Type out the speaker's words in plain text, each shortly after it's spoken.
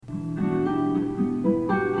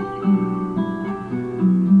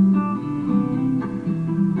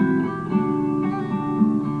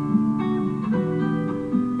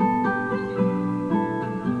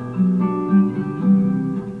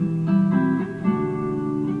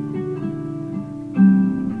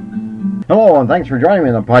Hello, and thanks for joining me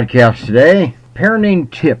on the podcast today. Parenting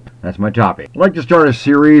tip, that's my topic. I'd like to start a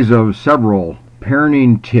series of several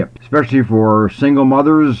parenting tips, especially for single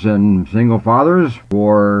mothers and single fathers,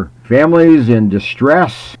 for families in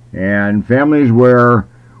distress, and families where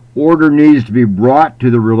order needs to be brought to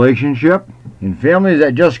the relationship, and families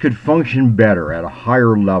that just could function better at a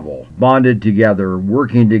higher level, bonded together,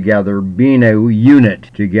 working together, being a unit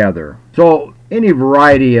together. So any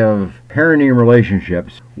variety of parenting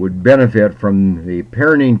relationships would benefit from the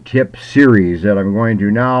parenting tip series that I'm going to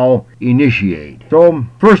now initiate. So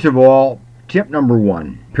first of all, tip number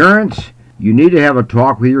one. Parents, you need to have a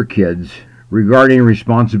talk with your kids regarding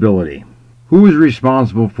responsibility. Who is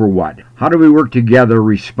responsible for what? How do we work together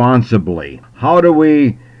responsibly? How do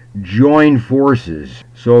we join forces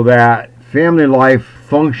so that family life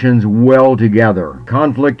functions well together?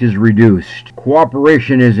 Conflict is reduced.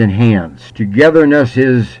 Cooperation is enhanced. Togetherness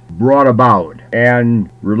is brought about. And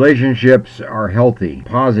relationships are healthy,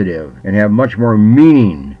 positive, and have much more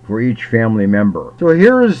meaning for each family member. So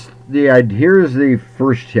here's the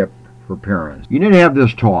first tip for parents. You need to have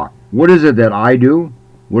this talk. What is it that I do?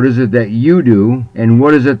 What is it that you do? And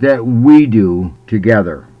what is it that we do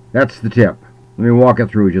together? That's the tip. Let me walk it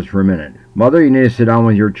through just for a minute. Mother, you need to sit down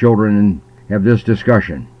with your children and have this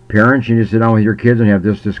discussion. Parents, you need to sit down with your kids and have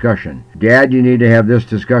this discussion. Dad, you need to have this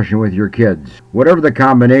discussion with your kids. Whatever the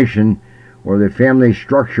combination or the family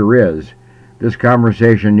structure is, this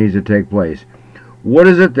conversation needs to take place. What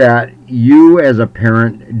is it that you as a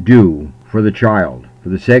parent do for the child, for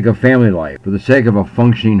the sake of family life, for the sake of a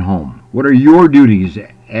functioning home? What are your duties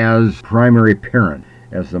as primary parent,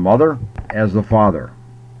 as the mother, as the father?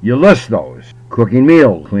 You list those. Cooking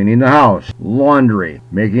meals, cleaning the house, laundry,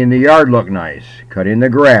 making the yard look nice, cutting the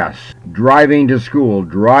grass, driving to school,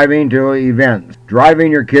 driving to events,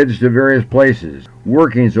 driving your kids to various places,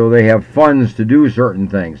 working so they have funds to do certain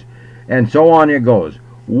things, and so on it goes.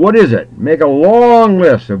 What is it? Make a long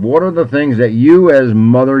list of what are the things that you as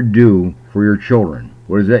mother do for your children.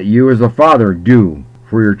 What is that you as the father do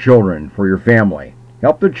for your children, for your family?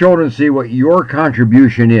 Help the children see what your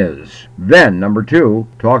contribution is. Then, number two,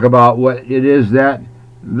 talk about what it is that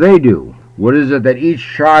they do. What is it that each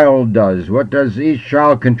child does? What does each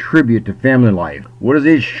child contribute to family life? What does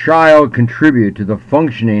each child contribute to the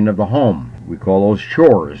functioning of the home? We call those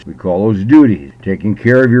chores. We call those duties. Taking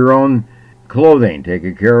care of your own clothing,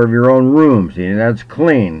 taking care of your own room, seeing that it's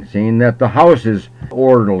clean, seeing that the house is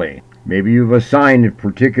orderly. Maybe you've assigned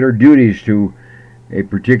particular duties to a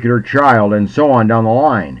particular child, and so on down the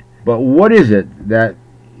line. But what is it that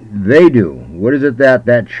they do? What is it that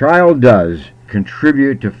that child does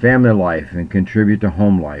contribute to family life and contribute to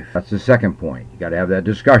home life? That's the second point. You got to have that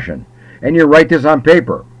discussion. And you write this on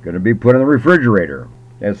paper. Going to be put in the refrigerator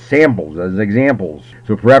as samples, as examples.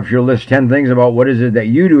 So perhaps you'll list 10 things about what is it that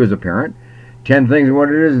you do as a parent, 10 things what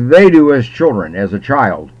it is they do as children, as a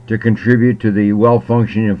child, to contribute to the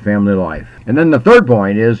well-functioning of family life. And then the third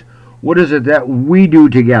point is, what is it that we do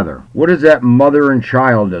together? What is that mother and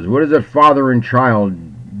child does? What does that father and child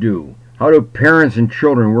do? How do parents and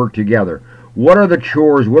children work together? What are the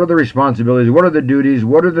chores? What are the responsibilities? What are the duties?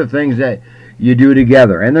 What are the things that you do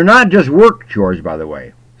together? And they're not just work chores, by the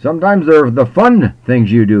way. Sometimes they're the fun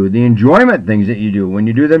things you do, the enjoyment things that you do. When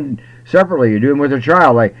you do them separately, you do them with a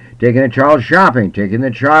child, like taking a child shopping, taking the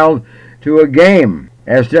child to a game,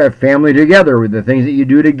 as to a family together, with the things that you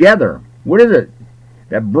do together. What is it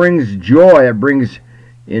that brings joy, it brings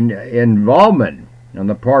involvement on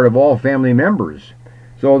the part of all family members?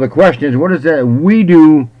 So the question is, what is that we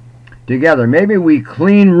do together? Maybe we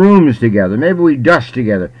clean rooms together. Maybe we dust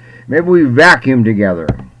together. Maybe we vacuum together.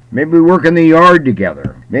 Maybe we work in the yard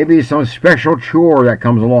together. Maybe some special chore that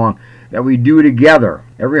comes along that we do together.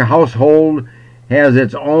 Every household has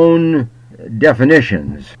its own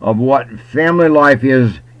definitions of what family life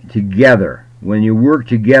is together. When you work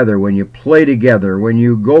together, when you play together, when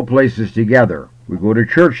you go places together. We go to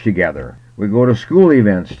church together. We go to school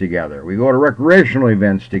events together. We go to recreational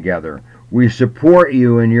events together. We support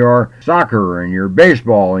you in your soccer and your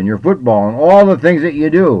baseball and your football and all the things that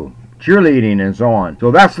you do, cheerleading and so on.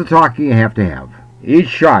 So that's the talk you have to have. Each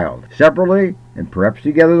child, separately and perhaps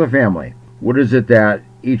together as a family. What is it that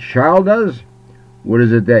each child does? What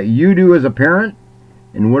is it that you do as a parent?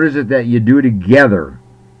 And what is it that you do together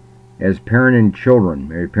as parent and children,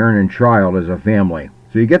 maybe parent and child as a family?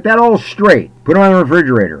 So you get that all straight. Put them on the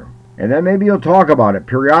refrigerator. And then maybe you'll talk about it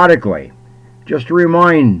periodically, just to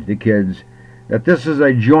remind the kids that this is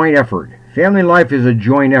a joint effort. Family life is a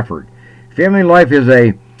joint effort. Family life is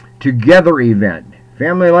a together event.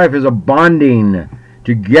 Family life is a bonding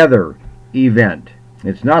together event.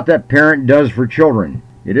 It's not that parent does for children.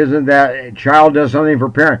 It isn't that a child does something for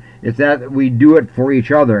parent. It's that we do it for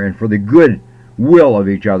each other and for the good will of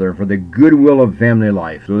each other, for the goodwill of family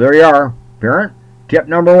life. So there you are, parent. Tip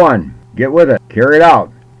number 1, get with it, carry it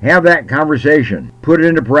out, have that conversation, put it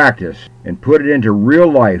into practice, and put it into real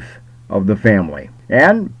life of the family.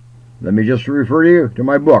 And let me just refer you to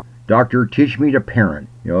my book, Dr. Teach Me to Parent.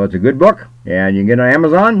 It's a good book, and you can get it on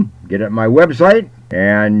Amazon, get it at my website,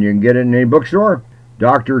 and you can get it in any bookstore.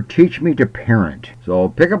 Dr. Teach Me to Parent. So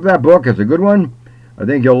pick up that book. It's a good one. I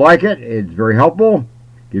think you'll like it. It's very helpful.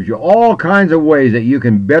 Gives you all kinds of ways that you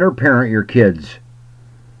can better parent your kids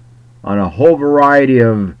on a whole variety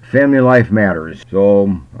of family life matters.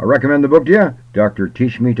 So I recommend the book to you, Dr.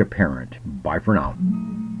 Teach Me to Parent. Bye for now.